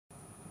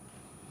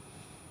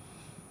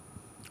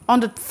On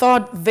the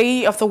third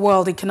day of the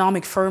World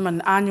Economic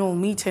Forum annual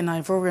meeting,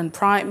 Ivorian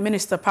Prime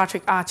Minister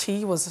Patrick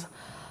Achi was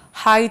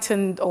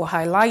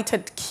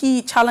highlighted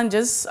key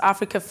challenges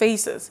Africa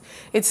faces.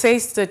 It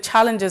says the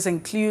challenges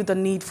include the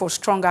need for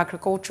strong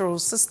agricultural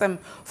system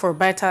for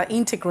better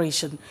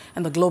integration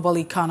in the global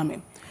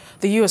economy.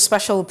 The U.S.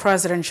 Special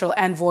Presidential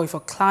Envoy for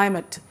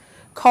Climate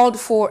called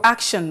for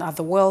action at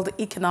the World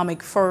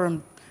Economic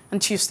Forum. On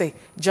Tuesday,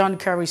 John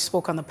Kerry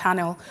spoke on the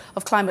panel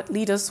of climate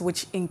leaders,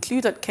 which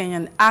included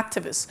Kenyan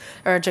activists,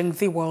 urging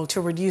the world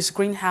to reduce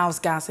greenhouse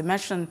gas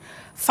emission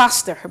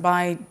faster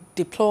by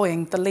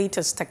deploying the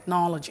latest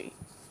technology.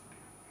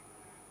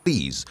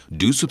 Please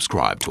do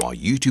subscribe to our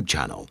YouTube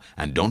channel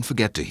and don't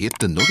forget to hit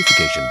the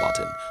notification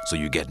button so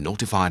you get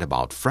notified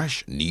about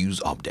fresh news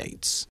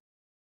updates.